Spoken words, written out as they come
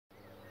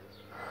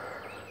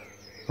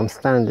I'm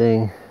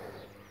standing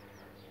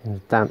in the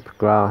damp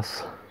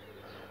grass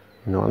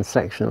in one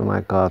section of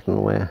my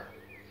garden where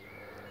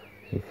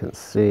you can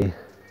see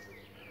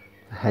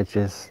the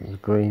hedges and the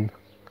green,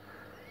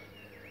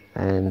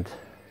 and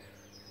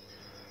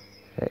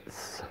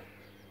it's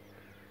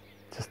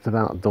just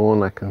about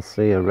dawn. I can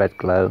see a red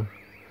glow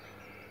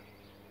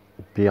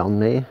beyond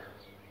me,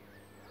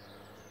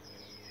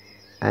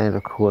 and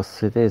of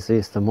course it is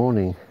Easter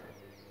morning.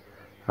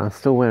 I'm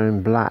still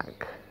wearing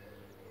black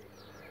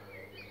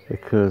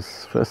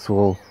because, first of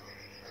all,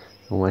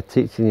 in my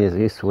teaching years I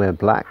used to wear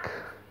black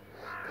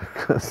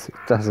because it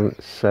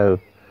doesn't show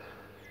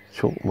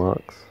chalk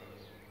marks,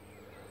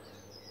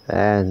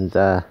 and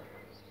but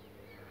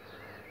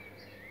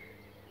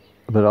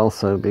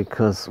also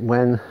because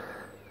when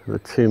the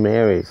two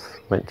Marys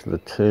went to the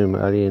tomb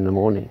early in the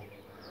morning,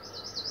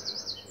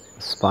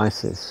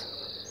 spices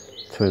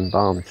to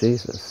embalm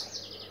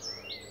Jesus,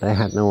 they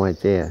had no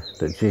idea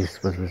that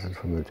Jesus was risen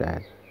from the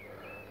dead,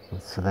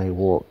 and so they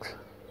walked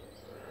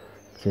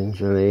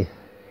gingerly,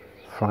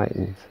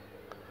 frightened.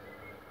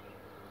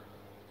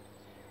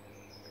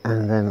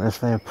 And then as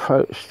they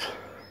approached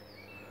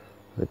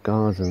the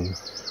garden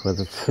where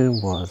the tomb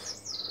was,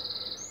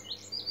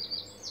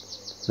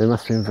 they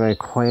must have been very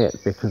quiet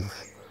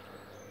because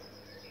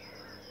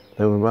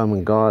there were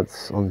Roman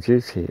guards on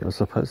duty, or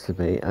supposed to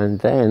be, and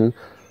then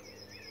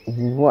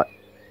what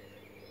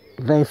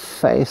they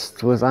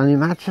faced was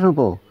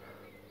unimaginable.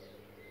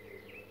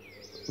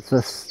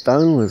 The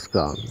stone was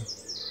gone,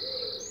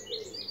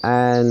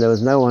 and there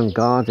was no one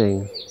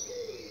guarding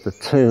the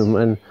tomb,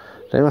 and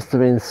they must have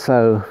been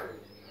so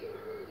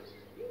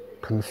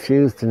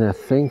confused in their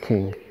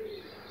thinking.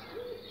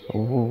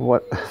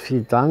 What have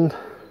you done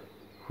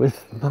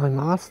with my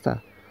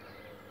master?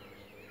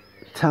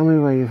 Tell me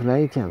where you've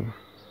laid him.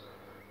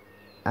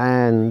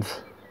 And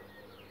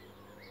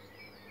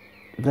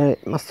they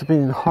must have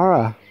been in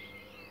horror.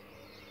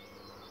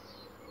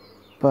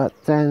 But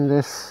then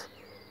this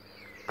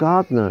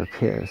gardener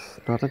appears,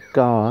 not a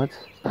guard,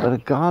 but a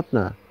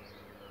gardener.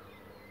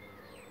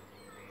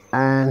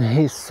 And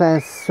he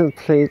says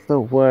simply the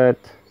word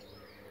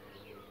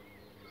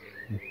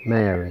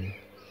Mary.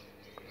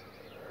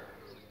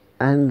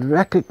 And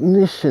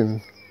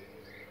recognition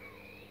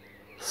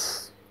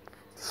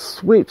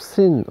sweeps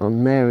in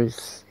on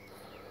Mary's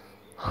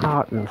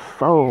heart and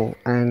soul,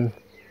 and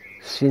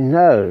she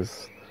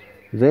knows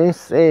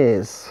this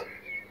is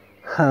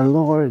her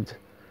Lord,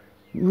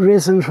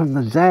 risen from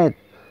the dead,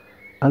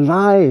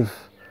 alive,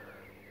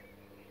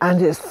 and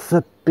it's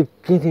the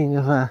beginning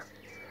of a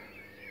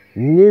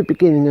new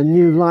beginning, a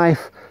new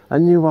life, a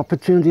new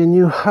opportunity, a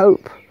new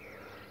hope.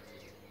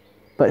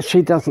 But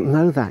she doesn't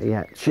know that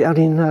yet. She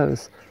only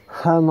knows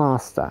her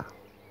master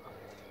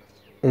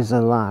is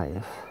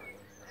alive.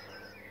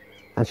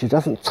 And she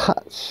doesn't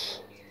touch,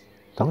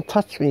 don't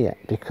touch me yet,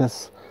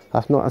 because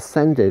I've not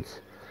ascended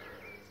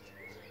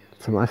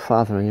to my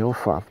Father and your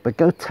Father. But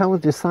go tell the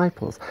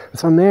disciples. And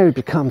so Mary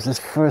becomes this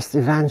first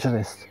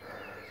evangelist,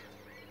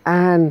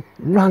 and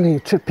running,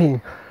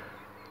 tripping,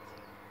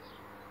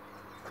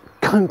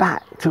 going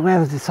back to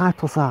where the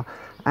disciples are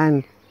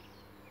and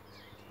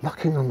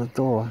knocking on the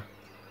door.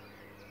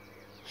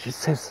 She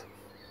says,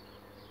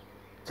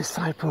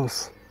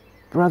 disciples,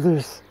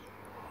 brothers,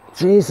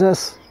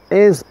 Jesus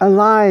is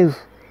alive.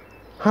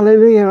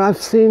 Hallelujah, I've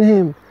seen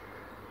him.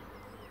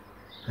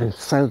 And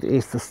so the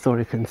Easter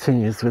story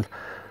continues with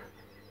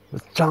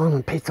John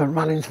and Peter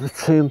running to the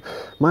tomb.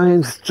 My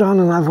name's John,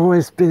 and I've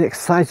always been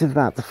excited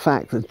about the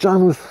fact that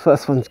John was the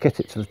first one to get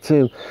it to the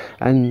tomb,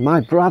 and my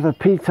brother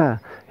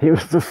Peter, he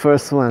was the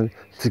first one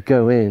to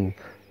go in.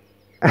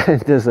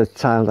 And as a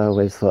child I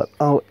always thought,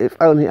 oh, if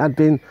only I'd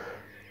been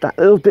that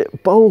little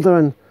bit bolder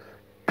and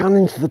gone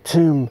into the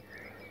tomb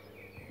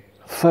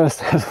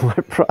first as my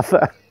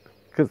brother,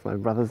 because my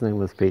brother's name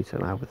was Peter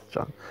and I was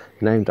John,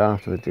 named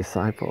after the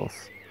disciples.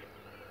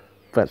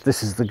 But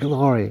this is the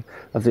glory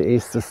of the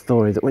Easter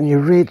story, that when you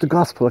read the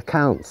gospel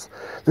accounts,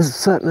 there's a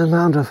certain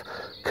amount of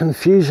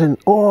confusion,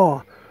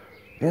 awe,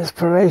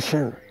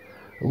 inspiration,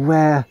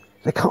 where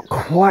they can't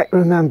quite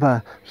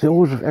remember the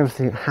order of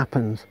everything that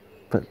happened,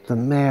 but the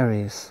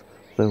Marys,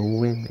 the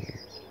women,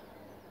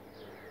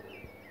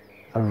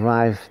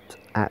 arrived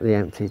at the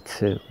empty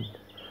tomb,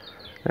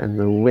 and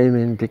the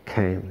women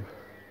became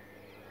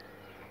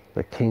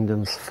the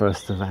kingdom's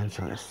first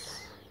evangelists.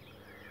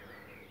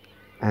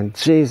 And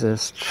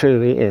Jesus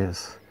truly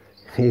is.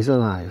 He's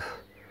alive.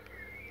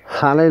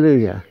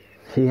 Hallelujah.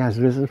 He has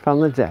risen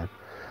from the dead.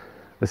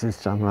 This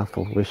is John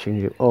Ruffle wishing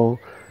you all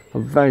a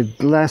very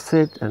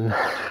blessed and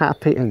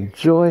happy and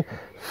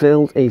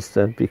joy-filled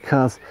Easter,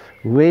 because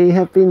we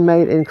have been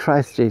made in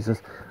Christ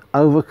Jesus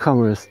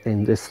overcomers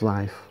in this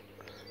life.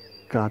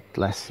 God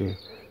bless you.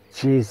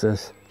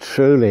 Jesus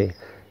truly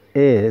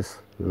is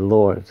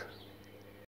Lord.